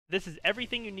This is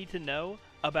everything you need to know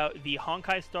about the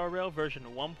Honkai Star Rail version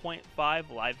 1.5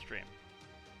 Livestream.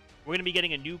 We're going to be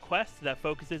getting a new quest that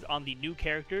focuses on the new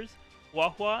characters,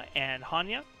 Huo Huo and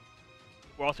Hanya.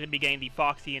 We're also going to be getting the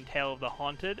Foxy and Tale of the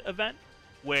Haunted event,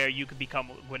 where you can become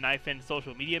Winaifin's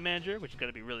social media manager, which is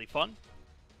going to be really fun.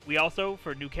 We also,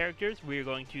 for new characters, we are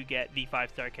going to get the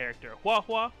 5-star character Huo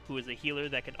Huo, who is a healer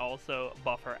that can also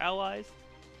buff her allies.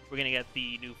 We're going to get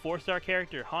the new 4-star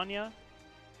character Hanya,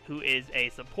 who is a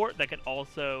support that can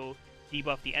also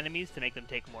debuff the enemies to make them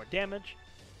take more damage.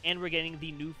 And we're getting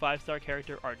the new 5-star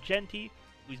character Argenti,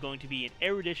 who's going to be an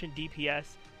erudition DPS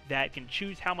that can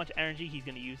choose how much energy he's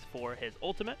going to use for his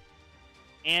ultimate.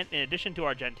 And in addition to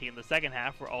Argenti, in the second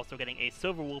half, we're also getting a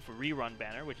Silver Wolf rerun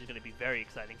banner, which is going to be very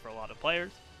exciting for a lot of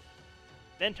players.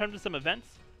 Then in terms of some events,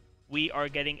 we are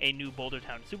getting a new Boulder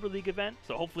Town Super League event,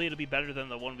 so hopefully it'll be better than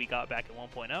the one we got back in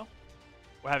 1.0.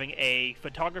 We're having a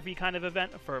photography kind of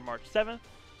event for March 7th.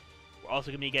 We're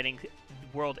also going to be getting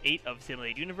World 8 of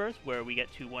Simulated Universe, where we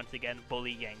get to once again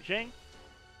bully Yang Jing.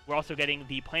 We're also getting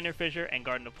the Planar Fissure and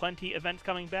Garden of Plenty events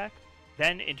coming back.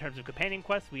 Then in terms of companion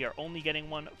quests, we are only getting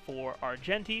one for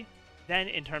Argenti. Then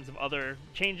in terms of other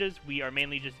changes, we are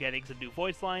mainly just getting some new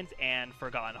voice lines and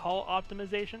Forgotten Hall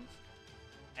optimizations.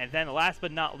 And then last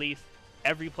but not least,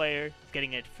 every player is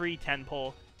getting a free 10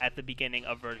 pull at the beginning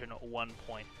of version 1.5.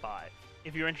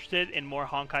 If you're interested in more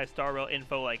Honkai Star Rail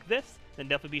info like this, then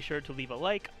definitely be sure to leave a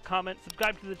like, comment,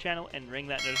 subscribe to the channel, and ring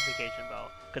that notification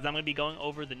bell, because I'm going to be going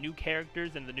over the new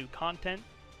characters and the new content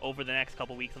over the next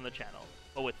couple weeks on the channel.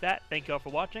 But with that, thank you all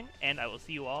for watching, and I will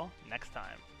see you all next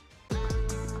time.